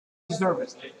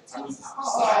Service. All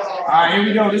right, here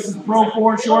we go. This is Pro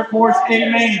 4 short course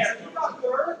A-main.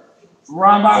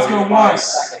 Ron Bosco 1.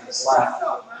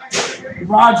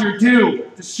 Roger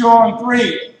 2. Deshaun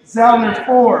 3. Zellner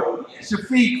 4.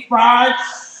 Shafiq 5.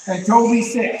 And Toby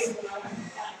 6.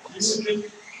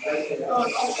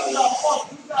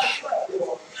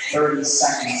 30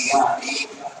 seconds left.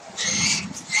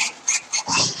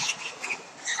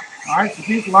 All right,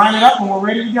 Shafiq, line it up and we're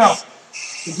ready to go.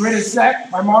 The grid is set.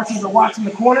 My marshals are watching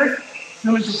the corners. As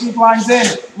soon as Shafiq lines in,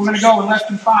 we're going to go in less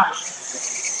than 5.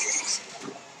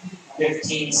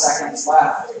 15 seconds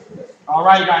left. All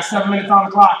right, you guys, 7 minutes on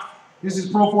the clock. This is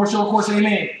Pro 4 short course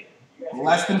A-main.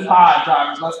 Less than 5,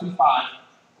 drivers, less than 5.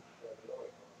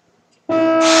 Go.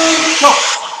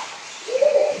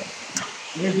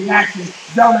 Here's the action.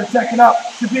 Zellner checking up.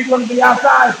 Shafiq looking to the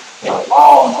outside.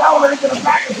 Oh, Zellner is going to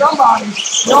back somebody.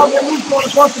 Y'all get loose going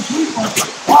across the people.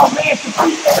 Oh, man,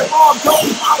 Shafiq getting the ball.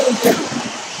 Toby following too.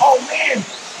 Oh, man.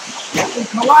 They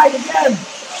collide again.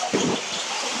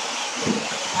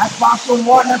 That's Bosco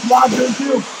 1. That's Roger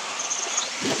 2.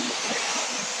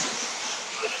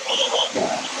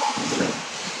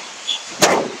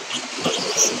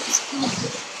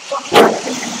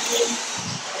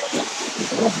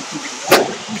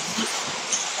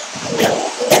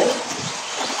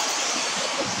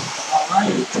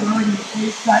 Alright, it's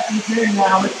 38 seconds in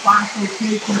now. It's Bosco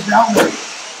chasing Zellner.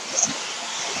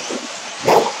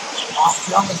 Oh,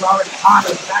 Zellner's already hot.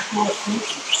 It's back to a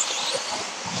safety.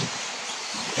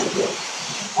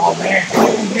 Oh man,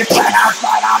 Clayton gets that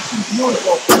outside option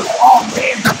beautiful. Oh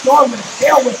man, the door with a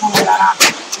tail whip over that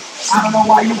option. I don't know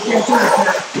why you can't do it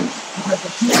today. Because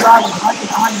the two drivers right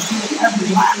behind you do it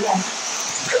every lap.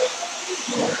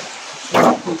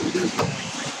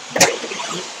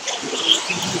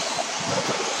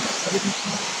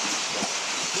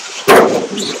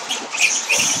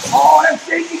 Oh, that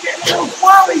safety getting a little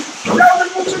swirly. Zellner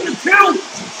moves into 2.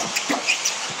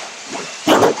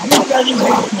 I think that is it.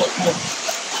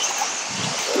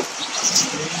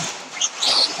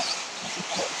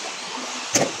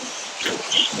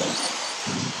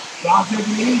 Y'all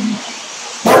taking it easy.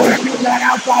 Toby shooting that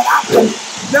outside option.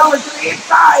 Zellner to the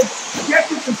inside.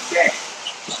 Gets it to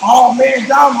 6. Oh man,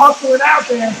 Dom hustling out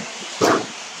there.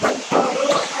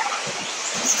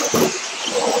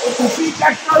 Shafiq,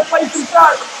 that third place in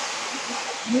start.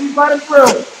 Please let him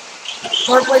through.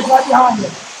 Third place right behind you.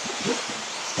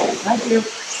 Thank you.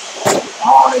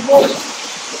 Oh, they go.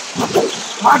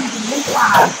 Roger's in the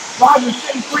inside. Roger's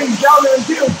sitting free. Zellner in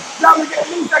 2. Zellner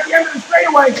getting loose at the end of the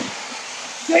straightaway.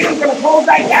 Shane's going to close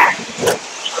that gap.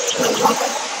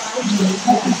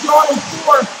 That's Deshaun in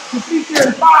 4. Shafiq here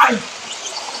in 5.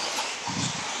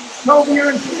 Toby here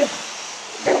in 6.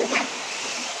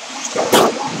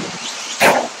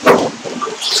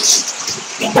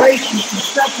 Gracie in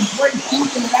second place,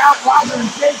 shooting it out. Roger and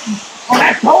Jason. Oh,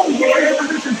 that's Toby getting in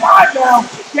position 5 now.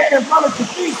 Getting in front of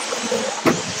Shafiq.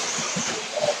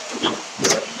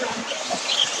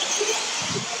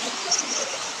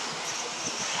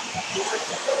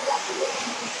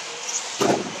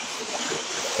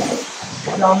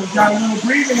 He's got a little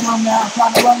breathing room now,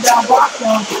 trying to run down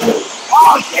Bosco.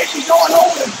 Oh, shit, he's going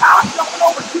over the top, jumping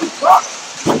over 2 trucks.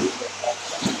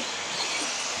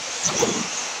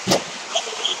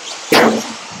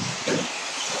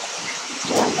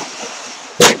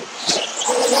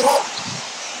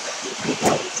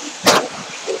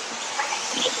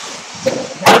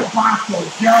 That's Bosco,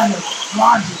 Zellner,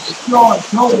 Roger, Deshaun,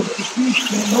 Toby,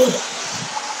 Shafiq, and Lewis.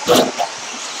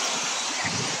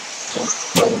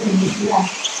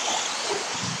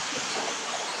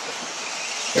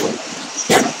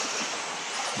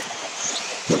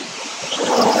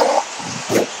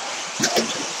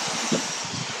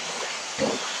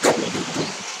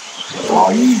 Oh,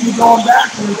 easy going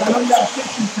backwards. I know you gotta fix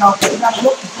yourself, but you gotta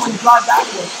look before you drive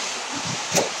backwards.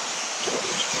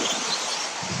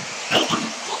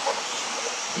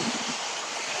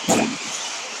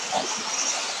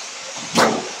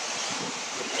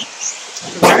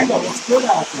 The angle looks good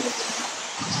out there.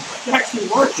 It's actually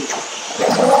working.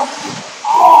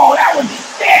 Oh, that was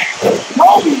sick!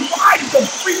 Toby rides the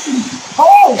freaking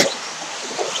pole!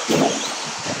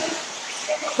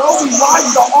 Toby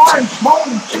rides the orange pole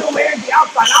and still lands the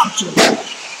outside option.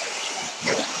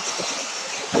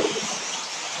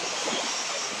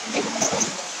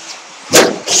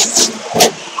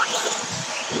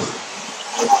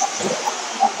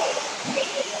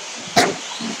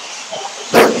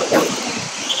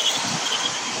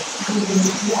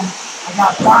 I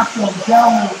got Bosco,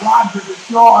 Zellner, Roger,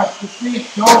 Deshaun, Shafiq,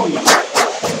 Toby.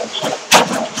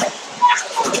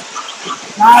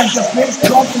 Guys, the big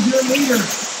truck is your leader.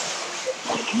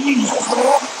 Jeez.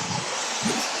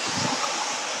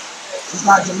 These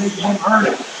guys are making him earn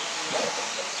it.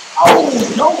 Oh,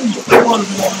 Toby scored a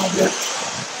little bit.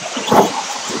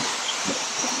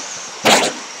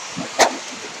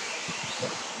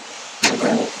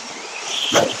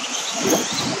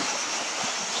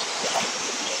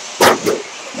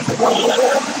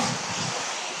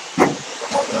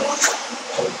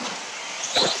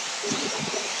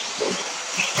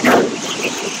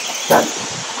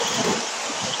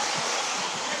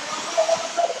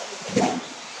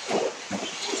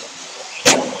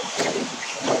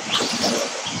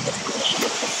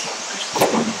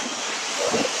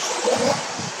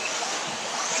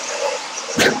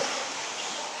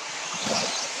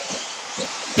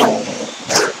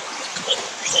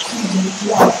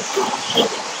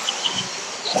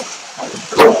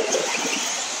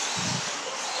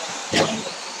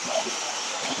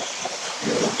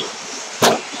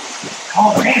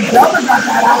 Oh, man, Delta got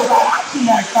that outside option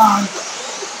that time.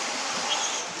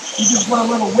 He just put a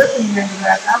little whipping into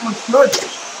that. That looks good.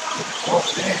 Oh,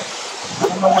 man. I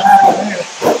don't know what happened there.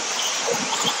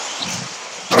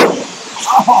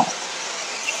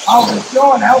 Oh, he's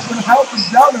showing, helping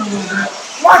Delta a little bit.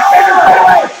 Watch,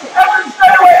 Evan,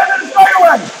 stay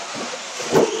away.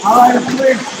 All right, it's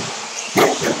clear.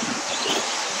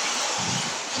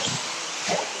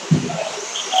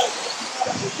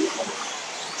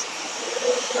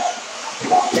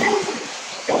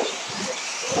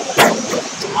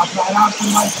 Outside option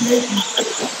by Jason.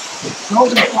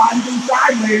 Toby sliding through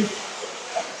sideways.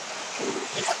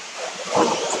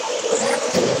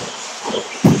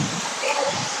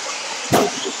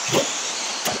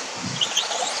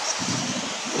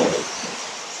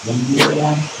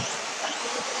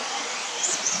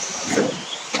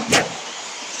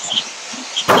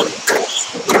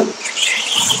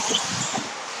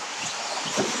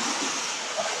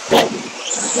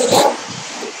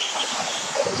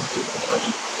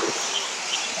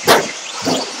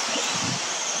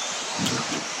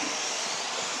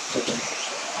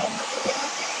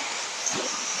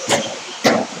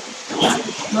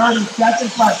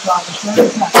 Seconds left, John. 30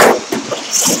 seconds.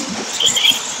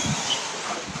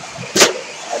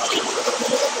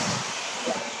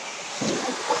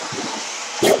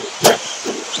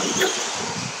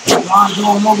 Ron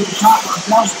going over the top on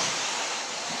Delta.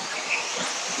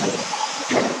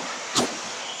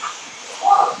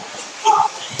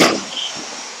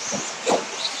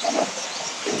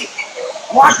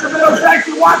 Watch the middle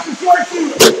section. Watch the short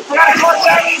shoot. I got to cut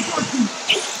down the short shoot.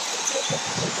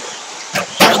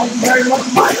 Thank you very much,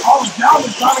 Mike. Oh,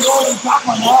 Delta's trying to go over the top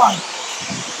on Ron.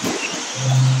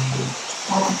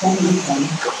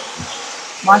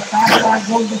 My fast line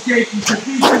goes to Jakey.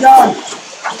 Katisha does.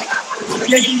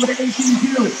 Jakey with an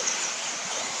 18-2.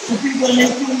 Katisha with an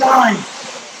 18-9.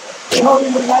 Toby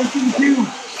with an 19-2.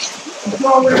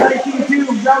 Michelle with an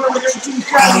 19-2. Delta with an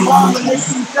 18-7. Ron with an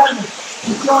 18-7.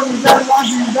 Michelle with that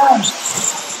Roger, you're done.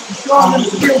 Michelle with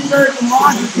a steal third from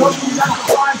Roger. Toby, you got the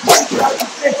 5 points. You're out to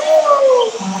 6.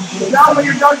 Delta,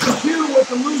 you're done for 2 with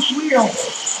the loose wheel.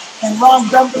 And Ron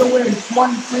dumped it away.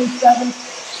 23-7,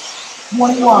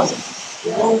 21.